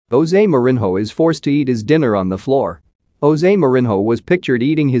Jose Mourinho is forced to eat his dinner on the floor. Jose Mourinho was pictured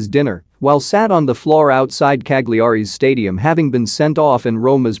eating his dinner while sat on the floor outside Cagliari's stadium, having been sent off in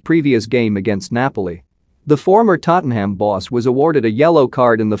Roma's previous game against Napoli. The former Tottenham boss was awarded a yellow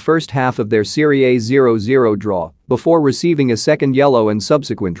card in the first half of their Serie A 0-0 draw before receiving a second yellow and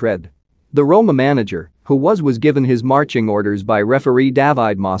subsequent red. The Roma manager, who was given his marching orders by referee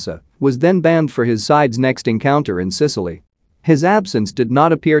Davide Massa, was then banned for his side's next encounter in Sicily. His absence did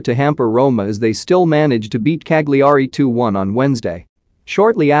not appear to hamper Roma as they still managed to beat Cagliari 2-1 on Wednesday.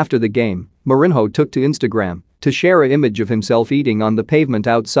 Shortly after the game, Mourinho took to Instagram to share an image of himself eating on the pavement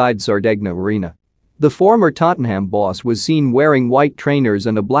outside Sardegna Arena. The former Tottenham boss was seen wearing white trainers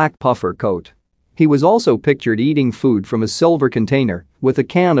and a black puffer coat. He was also pictured eating food from a silver container with a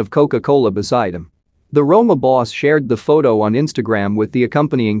can of Coca-Cola beside him. The Roma boss shared the photo on Instagram with the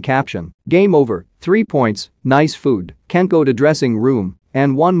accompanying caption, "Game over, 3 points, nice food, can't go to dressing room,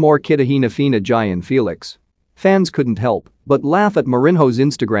 and one more Kitahina Fina Giant Felix." Fans couldn't help but laugh at Mourinho's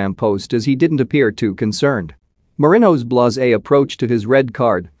Instagram post as he didn't appear too concerned. Mourinho's blasé approach to his red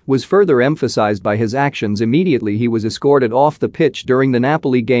card was further emphasized by his actions immediately he was escorted off the pitch during the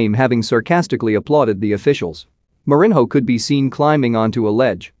Napoli game, having sarcastically applauded the officials. Mourinho could be seen climbing onto a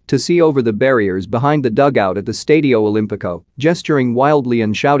ledge to see over the barriers behind the dugout at the Stadio Olimpico, gesturing wildly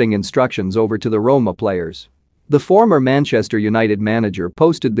and shouting instructions over to the Roma players. The former Manchester United manager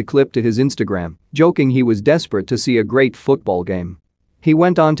posted the clip to his Instagram, joking he was desperate to see a great football game. He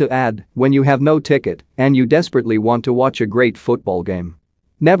went on to add, "When you have no ticket and you desperately want to watch a great football game."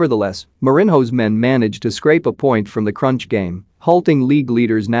 Nevertheless, Mourinho's men managed to scrape a point from the crunch game, halting league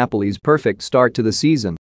leaders Napoli's perfect start to the season.